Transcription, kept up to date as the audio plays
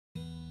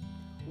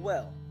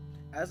Well,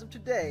 as of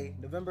today,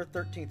 November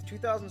 13th,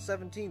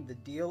 2017, the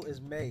deal is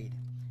made.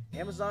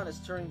 Amazon is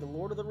turning The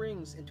Lord of the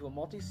Rings into a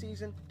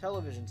multi-season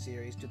television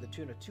series to the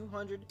tune of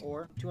 $200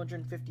 or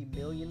 $250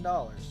 million.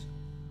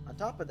 On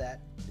top of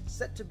that, it's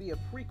set to be a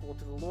prequel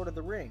to The Lord of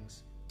the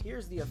Rings.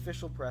 Here's the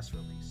official press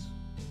release.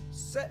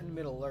 Set in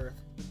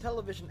Middle-earth, the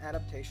television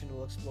adaptation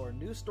will explore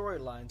new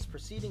storylines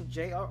preceding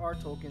J.R.R.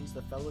 Tolkien's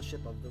The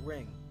Fellowship of the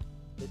Ring.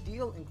 The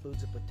deal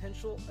includes a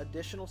potential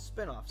additional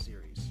spin-off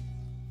series.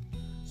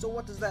 So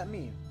what does that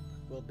mean?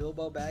 Will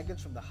Bilbo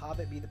Baggins from The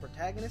Hobbit be the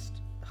protagonist?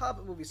 The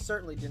Hobbit movie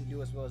certainly didn't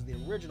do as well as the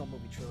original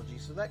movie trilogy,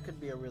 so that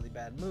could be a really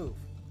bad move.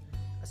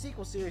 A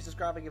sequel series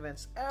describing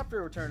events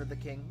after Return of the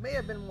King may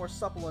have been more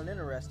supple and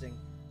interesting,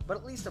 but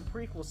at least a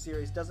prequel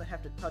series doesn't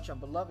have to touch on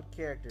beloved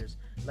characters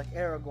like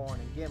Aragorn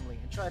and Gimli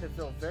and try to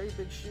fill very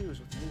big shoes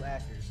with new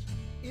actors.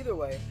 Either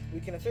way, we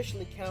can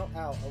officially count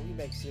out a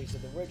remake series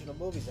of the original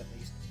movies at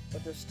least,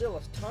 but there's still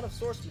a ton of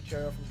source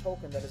material from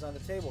Tolkien that is on the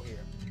table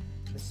here.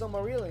 The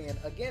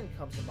Silmarillion again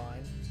comes to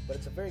mind, but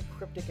it's a very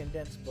cryptic and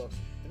dense book.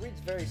 It reads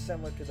very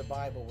similar to the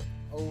Bible with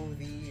 "O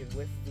thee" and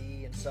 "with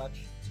thee" and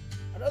such.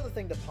 Another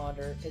thing to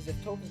ponder is if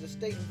Tolkien's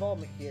estate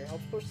involvement here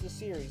helps push the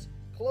series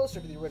closer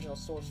to the original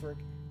source work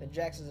than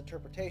Jackson's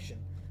interpretation,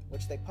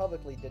 which they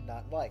publicly did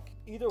not like.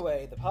 Either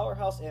way, the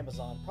powerhouse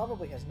Amazon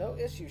probably has no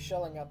issue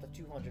shelling out the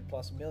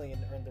 $200+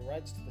 million to earn the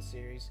rights to the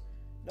series,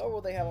 nor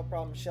will they have a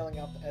problem shelling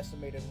out the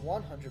estimated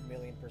 $100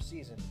 million per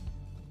season.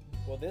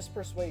 Will this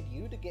persuade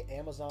you to get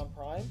Amazon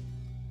Prime?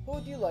 Who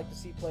would you like to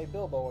see play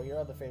Bilbo or your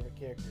other favorite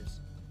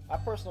characters? My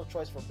personal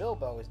choice for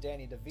Bilbo is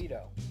Danny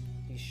DeVito.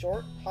 He's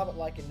short,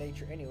 hobbit-like in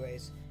nature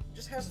anyways, and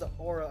just has the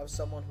aura of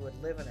someone who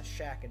would live in a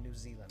shack in New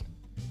Zealand.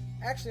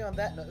 Actually, on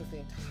that note, if the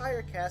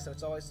entire cast of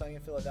It's Always Sunny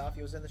in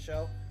Philadelphia was in the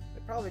show,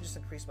 it'd probably just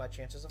increase my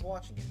chances of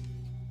watching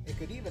it. It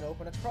could even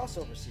open a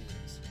crossover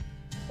series.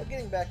 But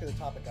getting back to the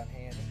topic on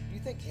hand, do you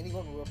think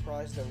anyone will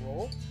reprise their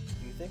role?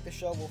 Do you think the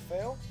show will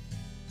fail?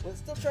 Will it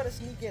still try to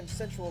sneak in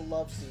sensual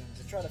love scenes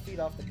and try to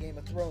feed off the Game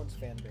of Thrones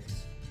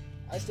fanbase?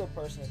 I still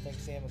personally think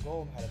Sam and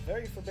Gollum had a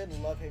very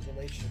forbidden love-hate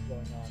relationship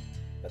going on,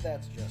 but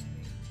that's just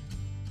me.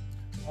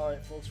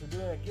 Alright folks, we're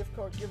doing a gift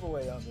card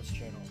giveaway on this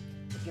channel.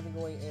 We're giving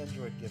away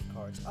Android gift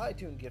cards,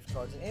 iTunes gift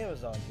cards, and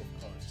Amazon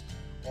gift cards.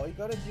 All you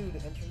gotta do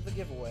to enter the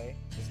giveaway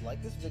is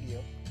like this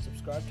video,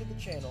 subscribe to the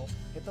channel,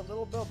 hit the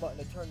little bell button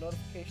to turn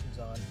notifications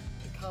on,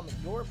 and comment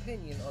your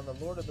opinion on the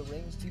Lord of the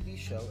Rings TV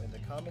show in the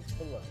comments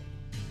below.